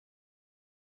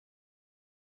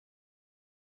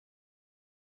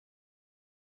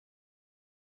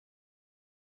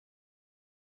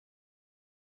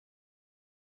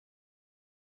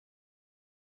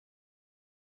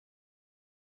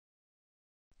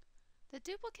The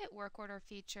duplicate work order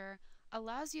feature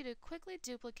allows you to quickly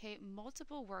duplicate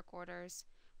multiple work orders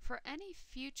for any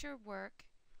future work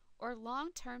or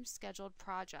long-term scheduled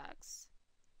projects.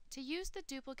 To use the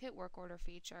duplicate work order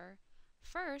feature,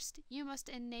 first you must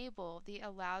enable the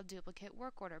Allow Duplicate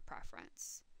Work Order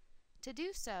preference. To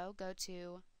do so, go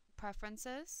to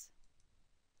Preferences,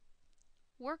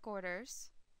 Work Orders,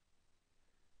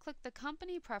 click the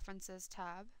Company Preferences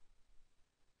tab,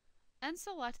 and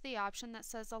select the option that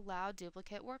says Allow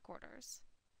Duplicate Work Orders.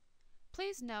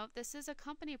 Please note this is a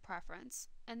company preference,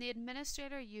 and the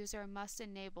administrator user must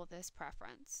enable this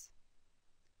preference.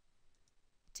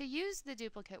 To use the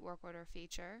duplicate work order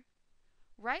feature,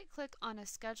 right-click on a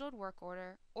scheduled work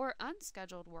order or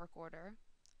unscheduled work order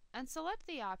and select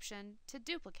the option to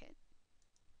duplicate.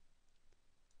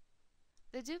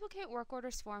 The duplicate work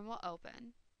orders form will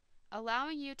open,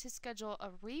 allowing you to schedule a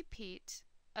repeat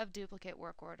of duplicate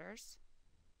work orders.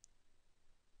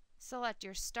 Select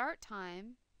your start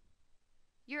time,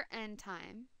 your end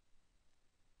time,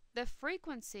 the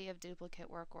frequency of duplicate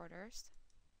work orders,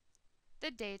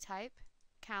 the day type,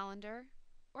 calendar,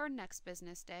 or next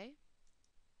business day,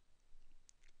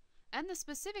 and the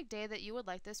specific day that you would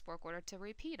like this work order to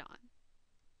repeat on.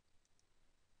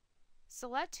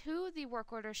 Select who the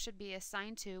work order should be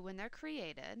assigned to when they're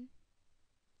created,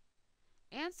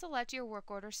 and select your work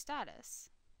order status.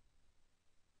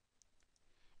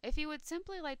 If you would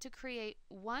simply like to create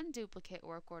one duplicate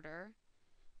work order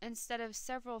instead of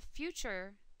several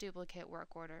future duplicate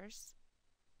work orders,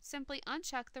 simply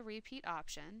uncheck the repeat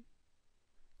option,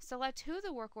 select who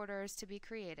the work order is to be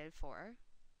created for,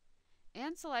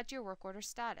 and select your work order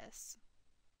status.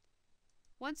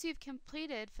 Once you've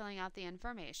completed filling out the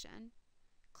information,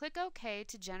 click OK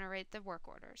to generate the work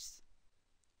orders.